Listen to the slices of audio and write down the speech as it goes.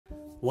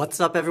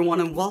What's up everyone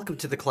and welcome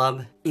to the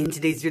club. In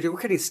today's video we're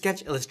creating a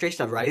sketch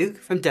illustration of Ryuk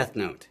from Death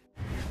Note.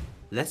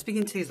 Let's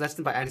begin today's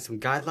lesson by adding some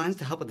guidelines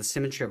to help with the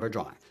symmetry of our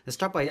drawing. Let's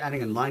start by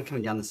adding a line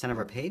coming down the center of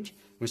our page.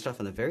 We're going to start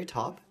from the very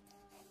top.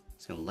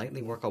 Just going to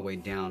lightly work our way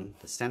down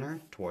the center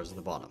towards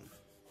the bottom.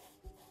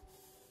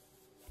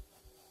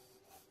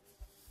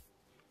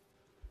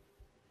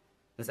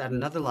 Let's add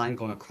another line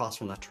going across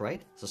from left to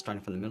right. So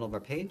starting from the middle of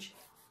our page,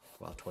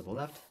 go out toward the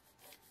left,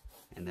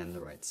 and then the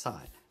right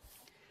side.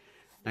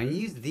 Now you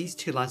use these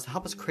two lines to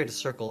help us create a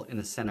circle in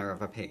the center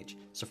of our page.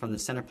 So from the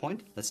center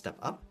point, let's step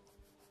up,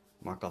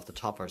 mark off the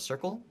top of our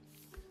circle.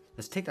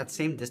 Let's take that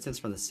same distance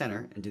from the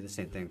center and do the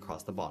same thing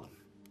across the bottom.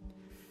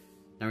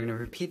 Now we're going to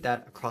repeat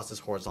that across this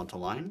horizontal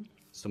line.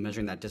 So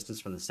measuring that distance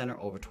from the center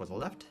over toward the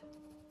left,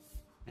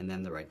 and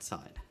then the right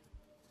side.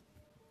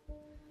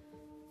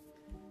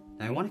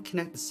 Now I want to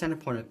connect the center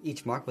point of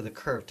each mark with a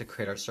curve to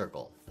create our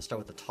circle. Let's start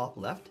with the top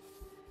left,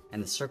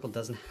 and the circle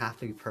doesn't have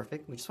to be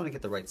perfect. We just want to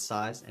get the right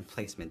size and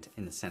placement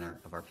in the center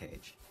of our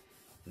page.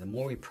 And the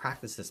more we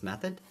practice this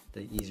method,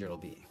 the easier it'll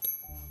be.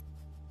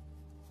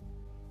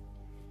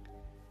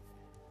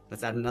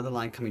 Let's add another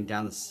line coming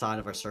down the side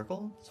of our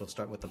circle. So we'll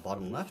start with the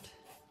bottom left,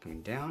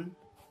 coming down,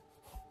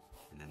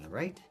 and then the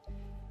right,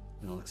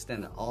 and we'll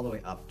extend it all the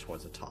way up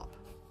towards the top.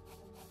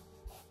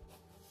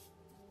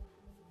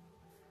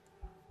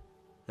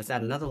 Let's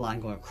add another line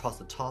going across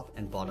the top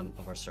and bottom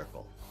of our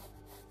circle.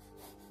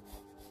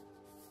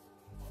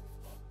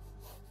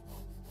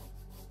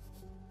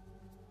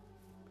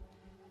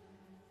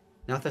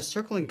 Now with our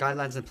circle and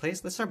guidelines in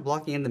place, let's start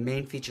blocking in the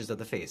main features of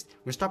the face. We're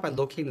going to start by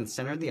locating the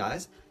center of the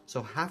eyes.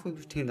 So halfway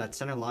between that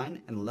center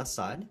line and the left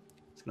side,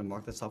 just going to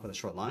mark this off with a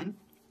short line,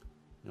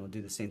 and we'll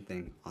do the same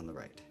thing on the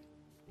right.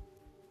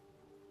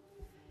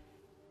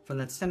 From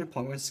that center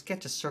point, we're going to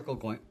sketch a circle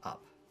going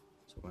up.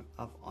 So we're going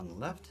up on the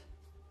left,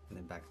 and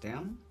then back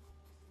down.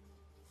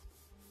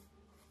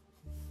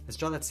 Let's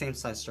draw that same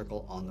size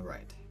circle on the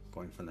right,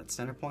 going from that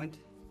center point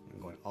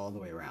and going all the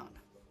way around.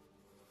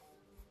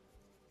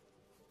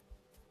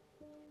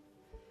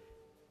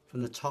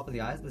 From the top of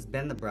the eyes, let's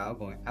bend the brow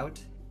going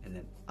out and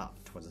then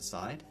up towards the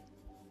side.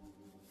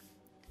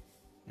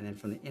 And then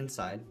from the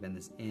inside, bend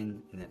this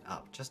in and then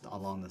up, just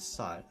along the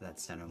side of that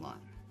center line.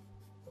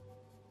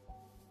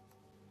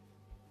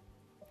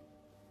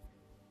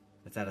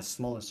 Let's add a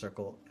smaller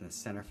circle in the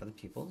center for the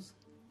pupils.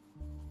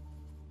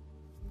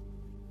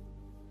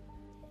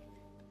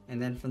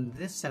 And then from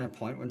this center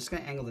point, we're just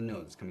going to angle the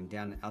nose, coming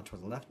down and out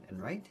towards the left and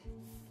right.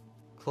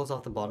 Close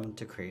off the bottom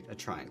to create a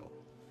triangle.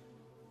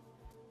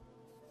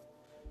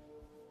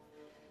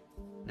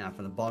 Now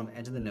from the bottom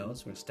edge of the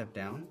nose, we're going to step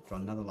down, draw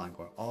another line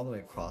going all the way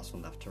across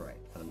from left to right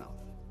for the mouth.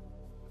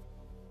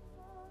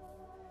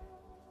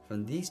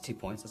 From these 2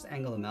 points, let's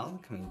angle the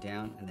mouth, coming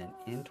down and then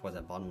in towards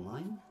that bottom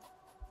line.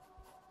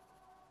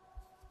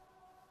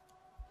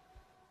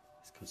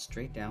 Let's come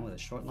straight down with a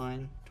short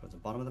line towards the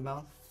bottom of the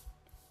mouth.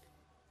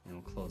 And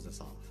we'll close this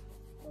off.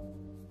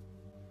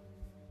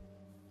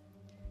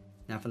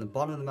 Now from the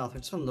bottom of the mouth,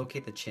 we're just going to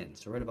locate the chin.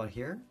 So right about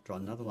here, draw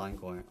another line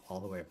going all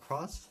the way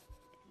across.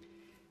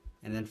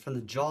 And then from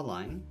the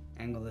jawline,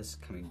 angle this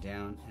coming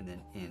down and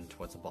then in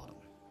towards the bottom.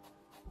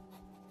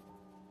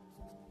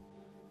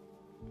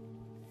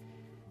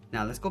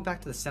 Now let's go back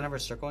to the center of our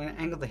circle and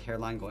angle the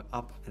hairline going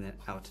up and then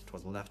out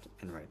towards the left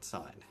and right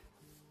side.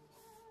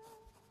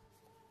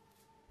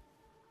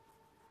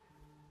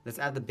 Let's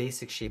add the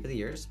basic shape of the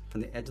ears.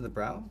 From the edge of the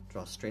brow,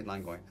 draw a straight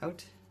line going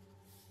out.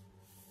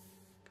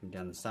 Come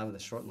down the side with a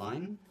short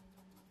line.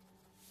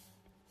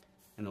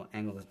 And we'll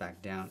angle this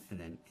back down and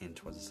then in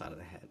towards the side of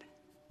the head.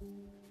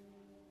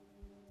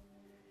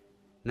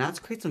 Now let's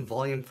create some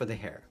volume for the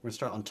hair. We're going to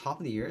start on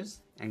top of the ears,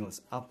 angle this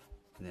up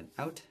and then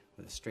out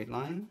with a straight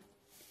line.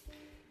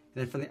 And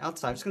then from the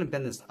outside, I'm just going to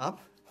bend this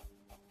up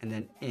and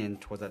then in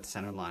towards that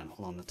center line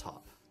along the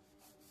top.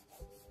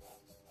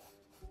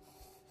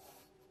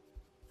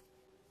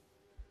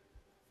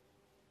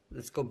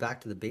 Let's go back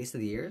to the base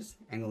of the ears,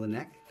 angle the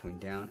neck, coming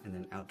down and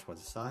then out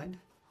towards the side.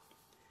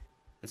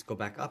 Let's go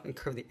back up and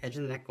curve the edge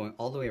of the neck going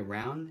all the way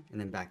around and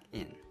then back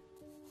in.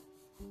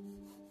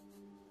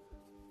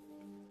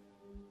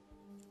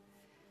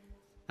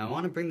 Now I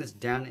want to bring this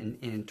down and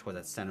in toward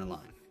that center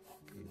line,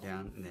 coming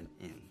down and then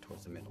in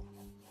towards the middle.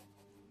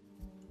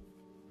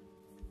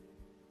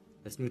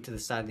 Let's move to the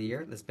side of the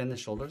ear. Let's bend the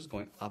shoulders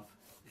going up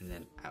and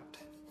then out.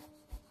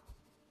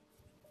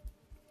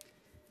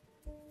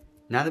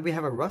 Now that we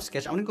have a rough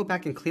sketch, I'm going to go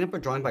back and clean up our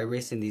drawing by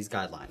erasing these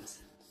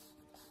guidelines.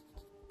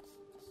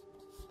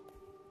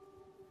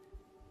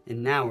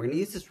 And now we're going to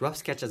use this rough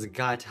sketch as a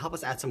guide to help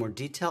us add some more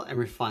detail and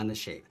refine the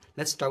shape.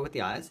 Let's start with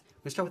the eyes. We're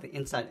going to start with the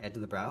inside edge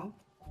of the brow.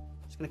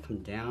 Just going to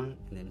come down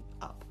and then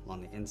up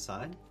along the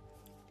inside.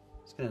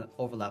 Just going to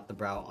overlap the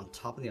brow on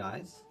top of the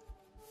eyes.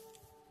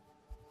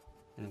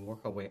 And then work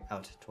our way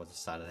out towards the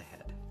side of the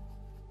head.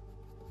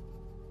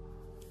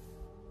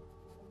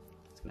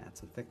 Just going to add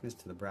some thickness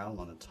to the brow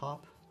along the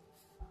top.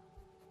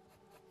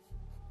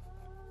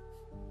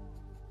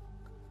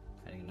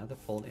 Adding another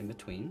fold in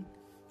between.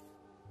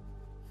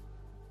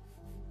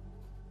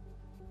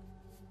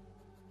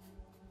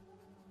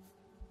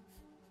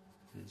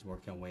 And just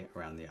working our way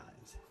around the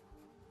eyes.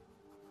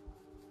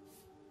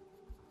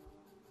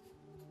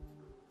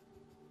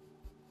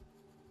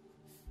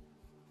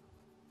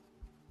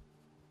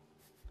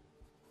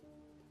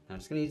 Now I'm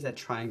just going to use that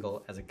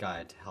triangle as a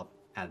guide to help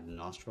add the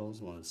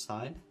nostrils along the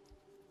side.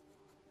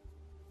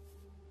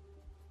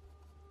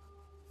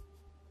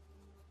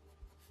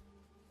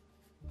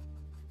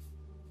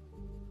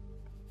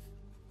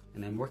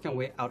 And then working our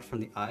way out from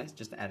the eyes,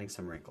 just adding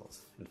some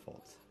wrinkles and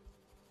folds.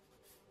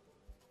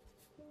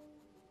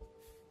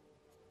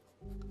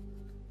 I'm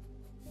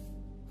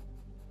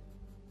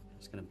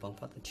just going to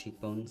bump out the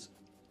cheekbones,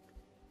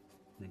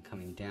 and then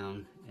coming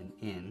down and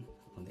in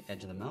on the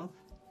edge of the mouth.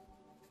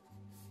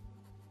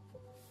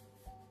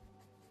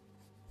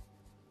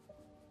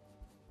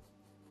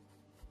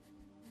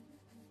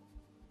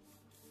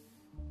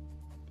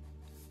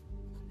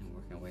 And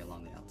working our way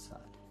along the outside.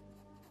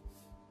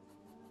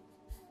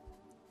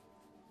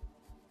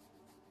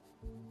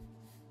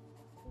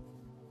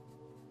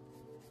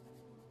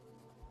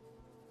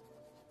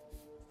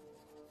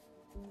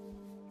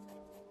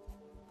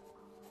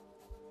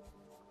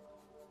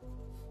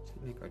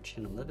 Make our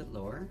chin a little bit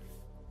lower.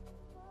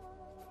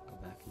 Go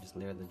back and just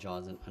layer the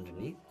jaws in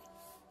underneath.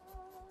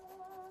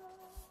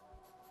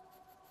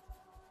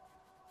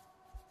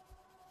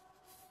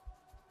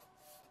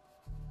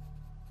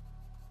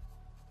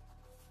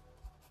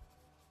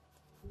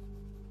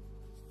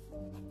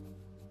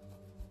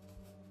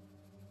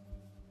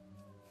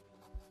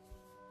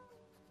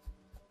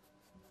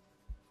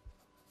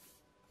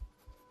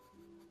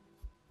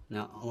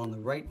 Now along the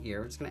right ear,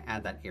 we're just going to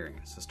add that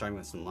earring. So starting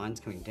with some lines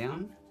coming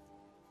down,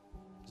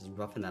 just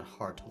roughing that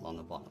heart along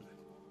the bottom.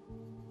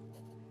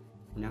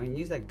 Now we can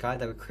use that guide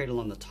that we created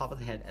along the top of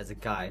the head as a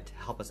guide to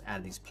help us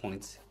add these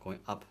points going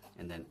up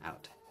and then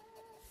out.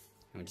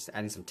 And we're just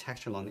adding some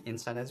texture along the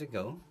inside as we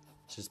go.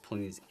 So just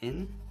pulling these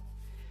in.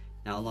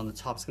 Now along the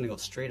top, it's going to go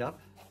straight up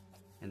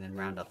and then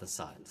round out the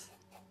sides.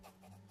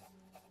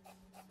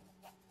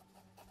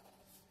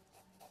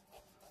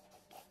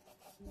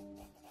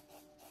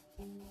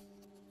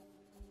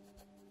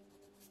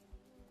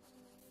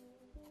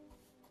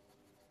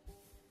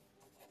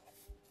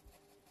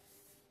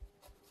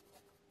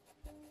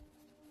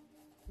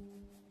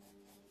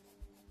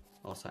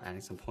 Also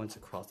adding some points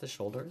across the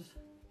shoulders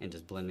and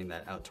just blending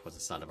that out towards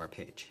the side of our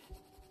page.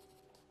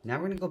 Now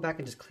we're going to go back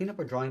and just clean up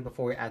our drawing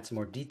before we add some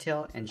more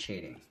detail and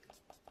shading.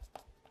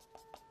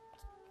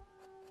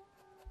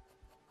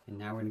 And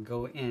now we're going to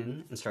go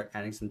in and start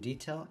adding some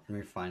detail and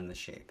refine the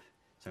shape.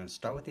 So I'm going to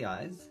start with the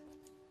eyes,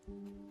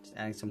 just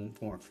adding some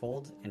more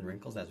folds and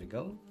wrinkles as we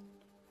go.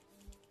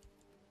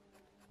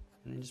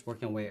 And then just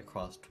working our way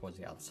across towards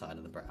the outside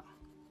of the brow.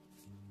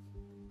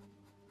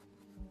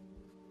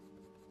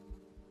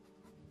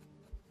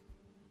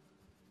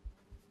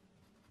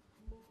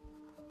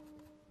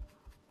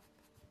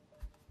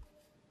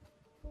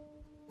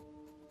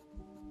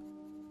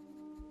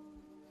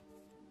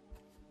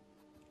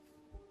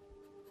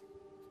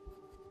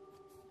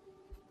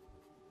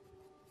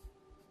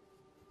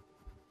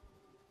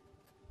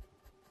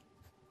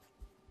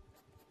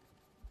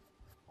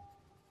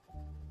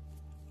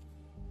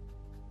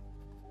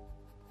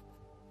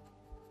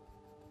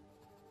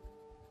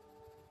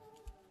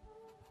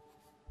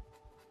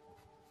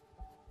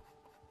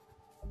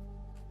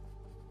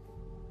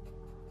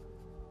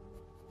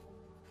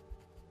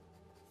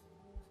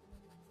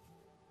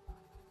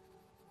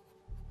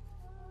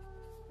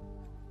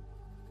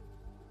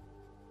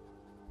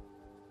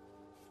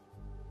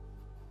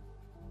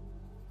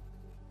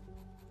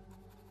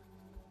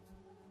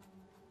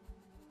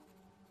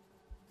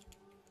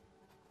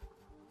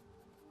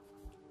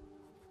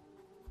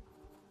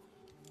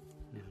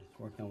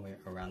 Working our way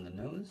around the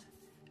nose.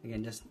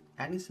 Again, just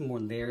adding some more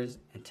layers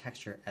and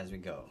texture as we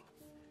go.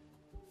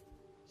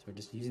 So we're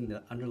just using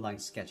the underlying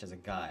sketch as a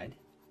guide.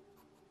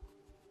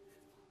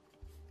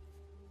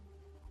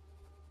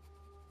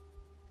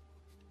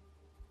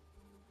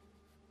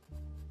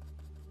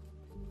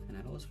 And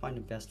I always find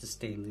it best to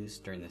stay loose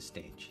during this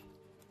stage.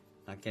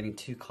 Not getting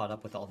too caught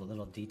up with all the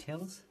little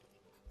details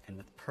and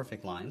with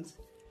perfect lines.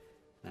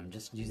 And I'm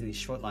just using these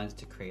short lines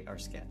to create our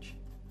sketch.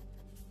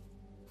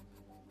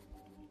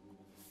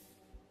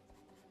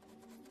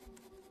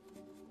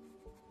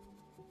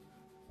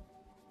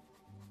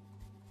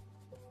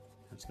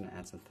 I'm just going to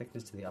add some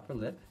thickness to the upper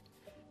lip.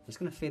 I'm just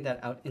going to fade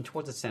that out in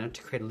towards the center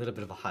to create a little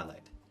bit of a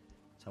highlight.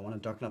 So I want to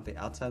darken up the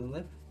outside of the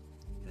lip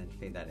and then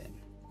fade that in.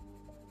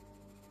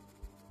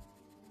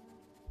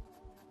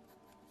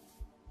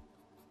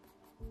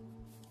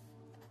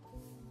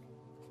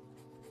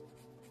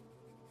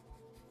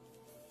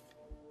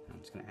 I'm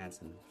just going to add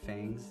some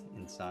fangs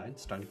inside,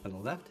 starting from the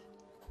left,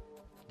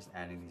 just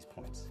adding these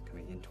points,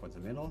 coming in towards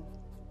the middle,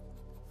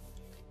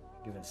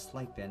 give it a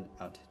slight bend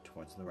out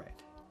towards the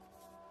right.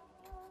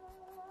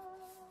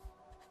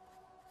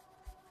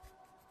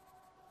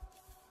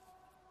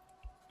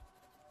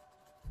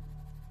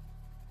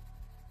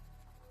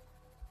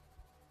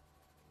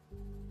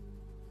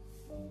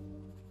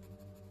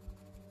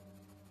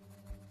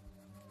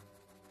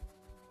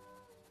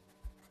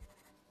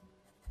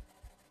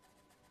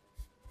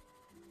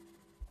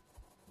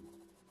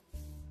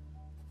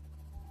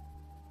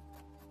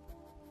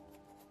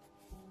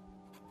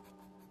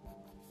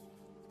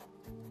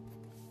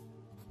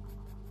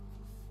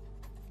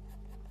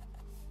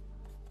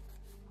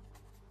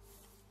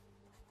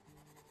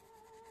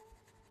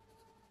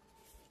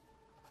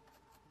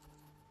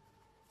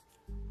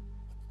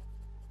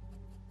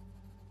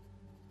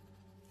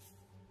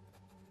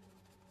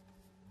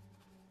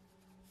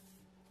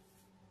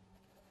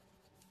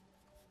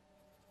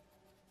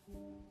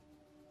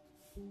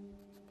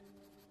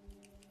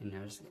 And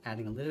now just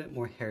adding a little bit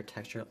more hair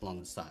texture along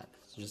the side.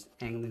 So just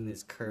angling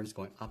these curves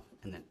going up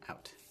and then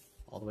out,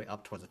 all the way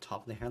up towards the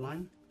top of the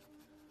hairline.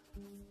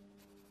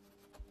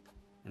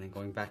 And then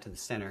going back to the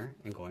center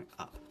and going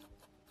up.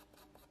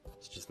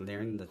 So just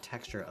layering the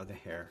texture of the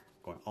hair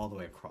going all the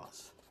way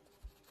across.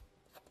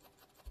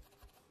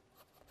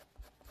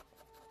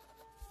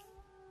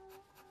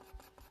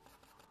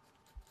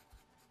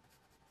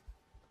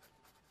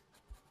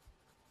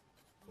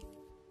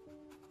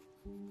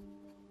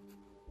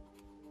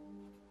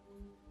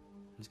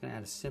 I'm just going to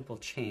add a simple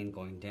chain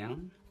going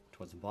down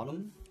towards the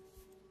bottom,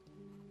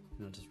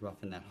 and I'll just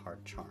roughen that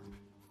heart charm.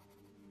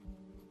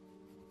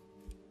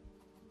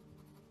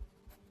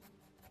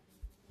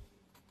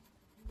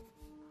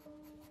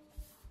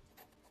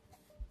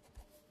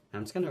 Now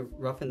I'm just going to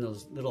roughen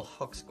those little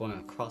hooks going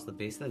across the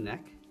base of the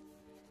neck.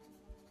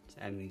 Just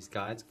adding these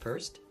guides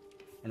first,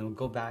 and then we'll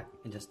go back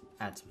and just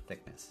add some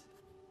thickness.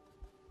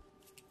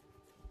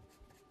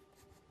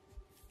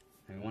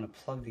 And we want to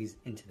plug these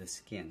into the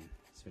skin.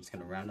 So we're just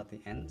going to round up the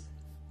ends,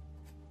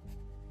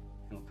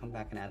 and we'll come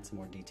back and add some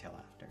more detail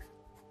after.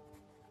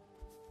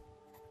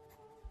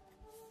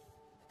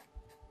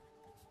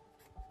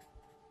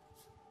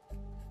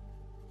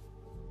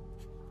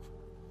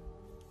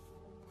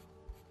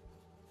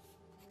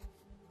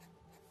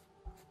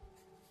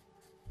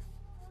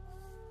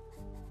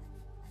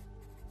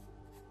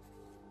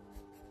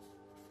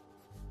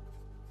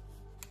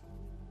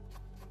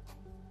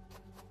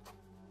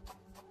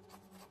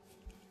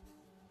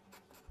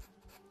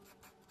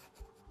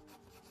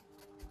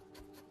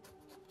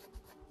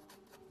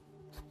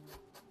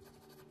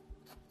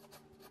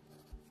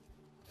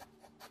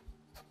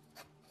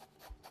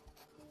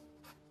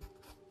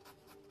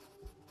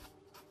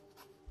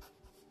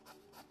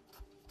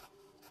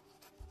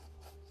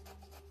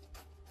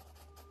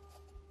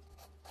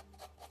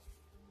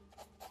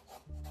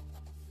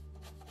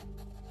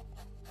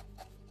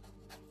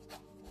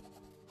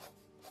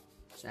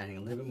 Just adding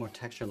a little bit more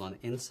texture along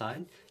the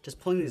inside, just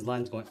pulling these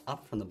lines going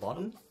up from the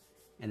bottom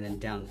and then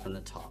down from the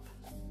top.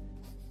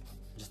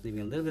 Just leaving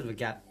a little bit of a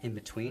gap in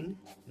between,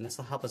 and this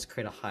will help us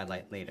create a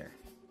highlight later.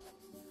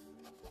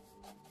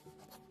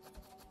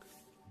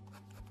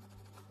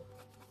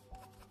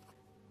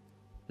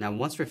 Now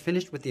once we're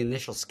finished with the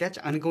initial sketch,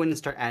 I'm going to go in and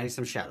start adding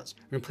some shadows.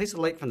 We're going to place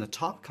the light from the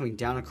top coming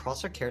down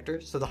across our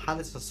character, so the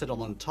highlights will sit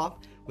along the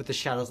top with the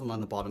shadows along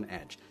the bottom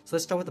edge. So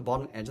let's start with the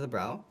bottom edge of the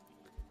brow.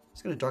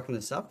 Just going to darken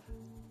this up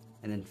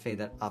and then fade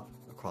that up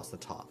across the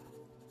top.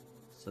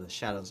 So the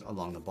shadows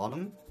along the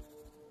bottom.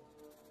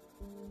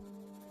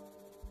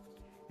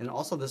 And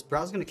also this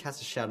brow is going to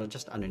cast a shadow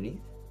just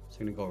underneath. So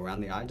I'm going to go around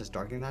the eye, just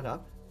darkening that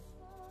up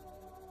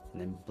and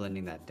then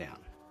blending that down.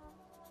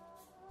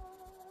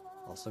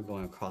 Also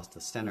going across the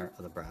center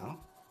of the brow.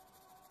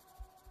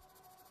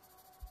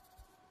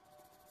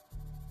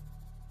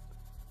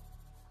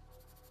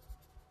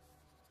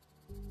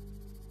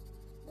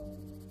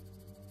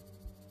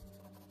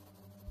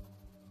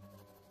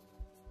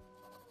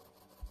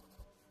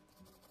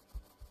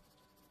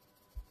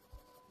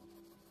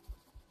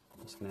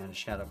 I'm just going to add a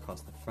shadow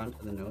across the front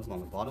of the nose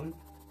along the bottom, and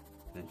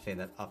then fade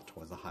that up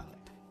towards the highlight.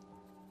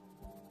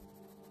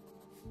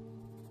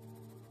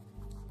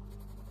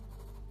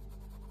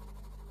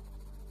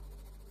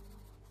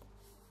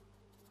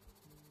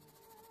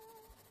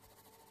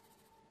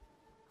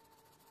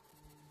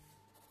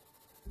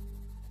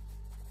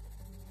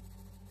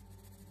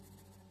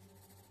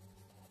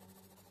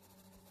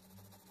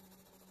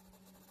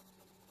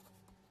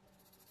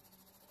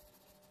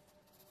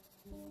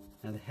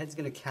 Now the head's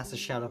going to cast a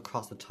shadow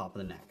across the top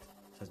of the neck.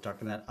 So let's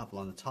darken that up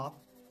along the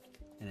top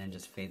and then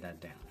just fade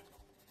that down.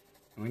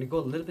 And we're going to go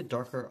a little bit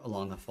darker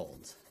along the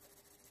folds.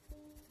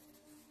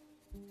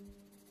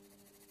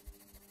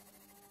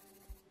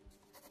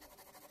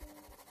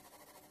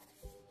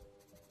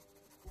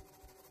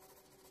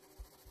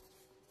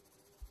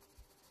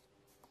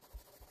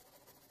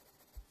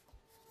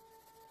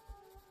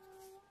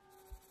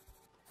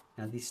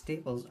 Now these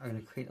staples are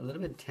going to create a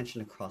little bit of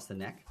tension across the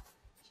neck.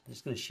 I'm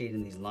just going to shade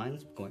in these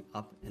lines going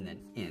up and then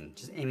in,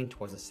 just aiming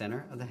towards the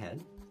center of the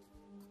head.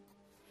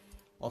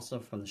 Also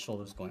from the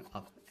shoulders going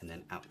up and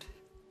then out.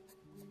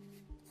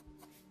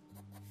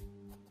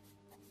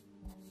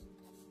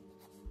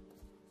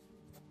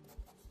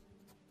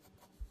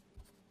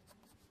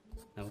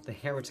 Now with the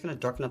hair, we're just going to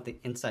darken up the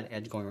inside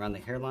edge going around the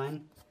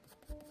hairline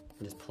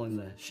and just pulling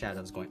the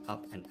shadows going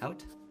up and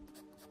out.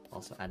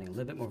 Also adding a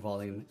little bit more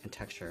volume and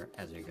texture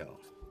as we go.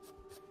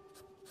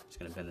 Just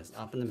going to bend this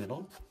up in the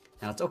middle.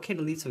 Now it's okay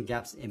to leave some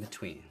gaps in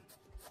between.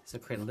 So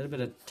create a little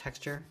bit of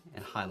texture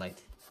and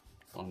highlight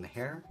along the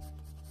hair.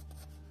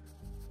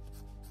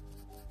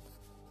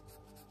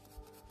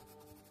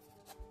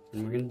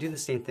 And we're going to do the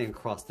same thing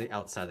across the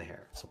outside of the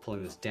hair. So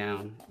pulling this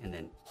down and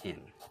then in.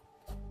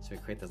 So we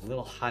create this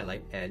little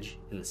highlight edge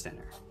in the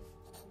center.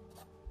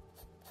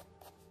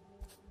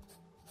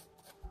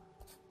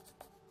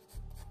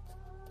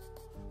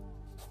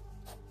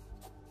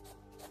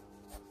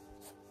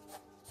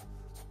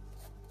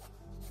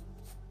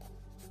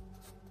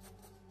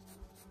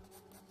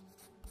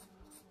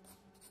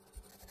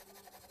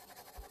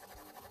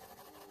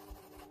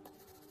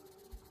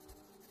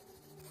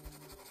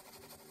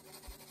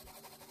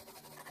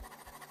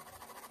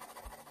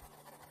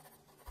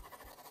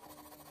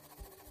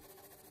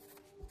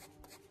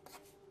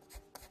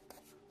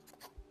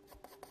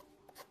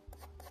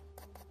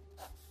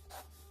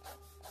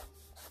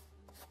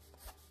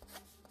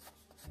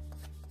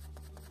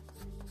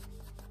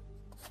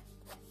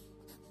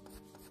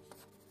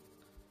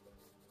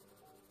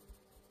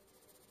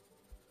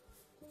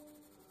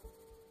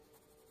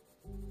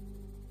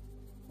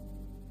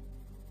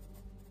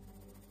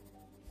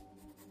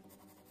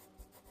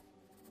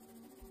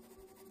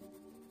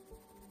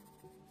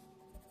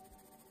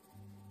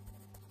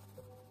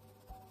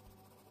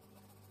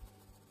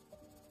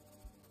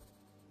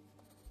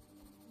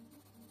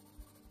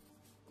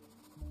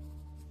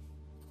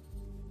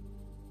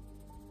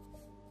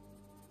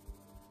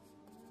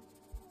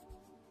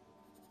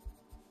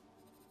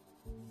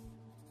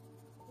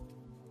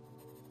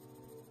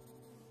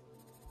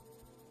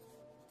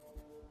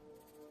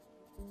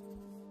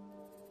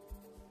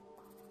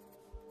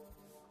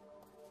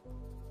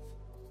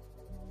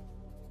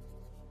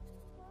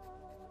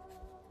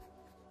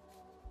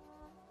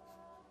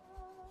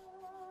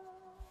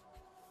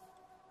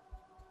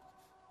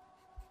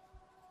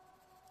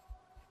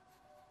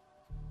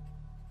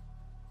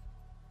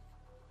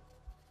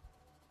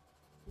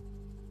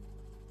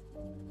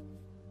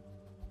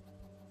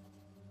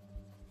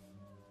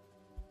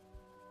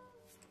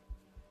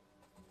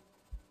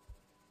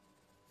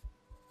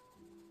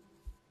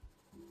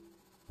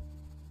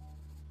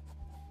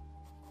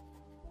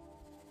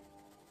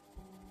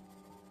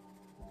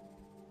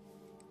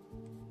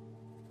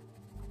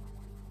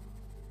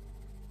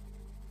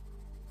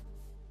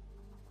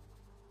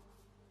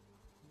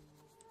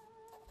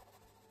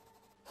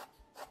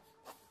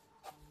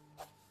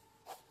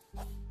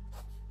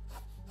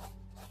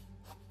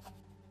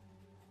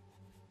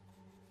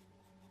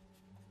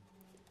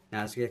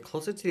 Now as we get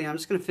closer to the end, I'm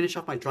just going to finish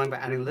off my drawing by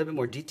adding a little bit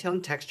more detail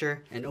and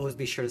texture, and always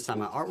be sure to sign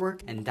my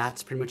artwork, and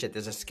that's pretty much it.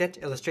 There's a sketch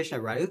illustration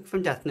of Ryuk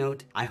from Death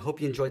Note. I hope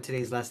you enjoyed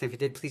today's lesson. If you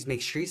did, please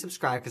make sure you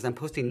subscribe because I'm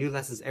posting new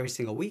lessons every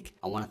single week.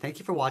 I want to thank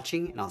you for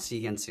watching, and I'll see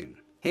you again soon.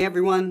 Hey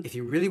everyone, if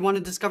you really want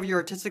to discover your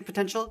artistic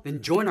potential,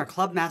 then join our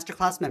Club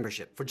Masterclass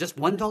membership. For just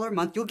 $1 a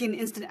month, you'll gain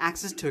instant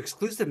access to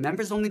exclusive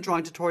members-only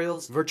drawing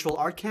tutorials, virtual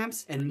art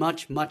camps, and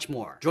much, much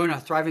more. Join our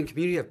thriving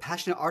community of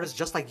passionate artists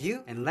just like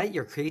you and let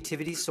your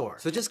creativity soar.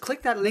 So just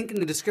click that link in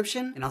the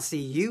description and I'll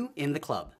see you in the club.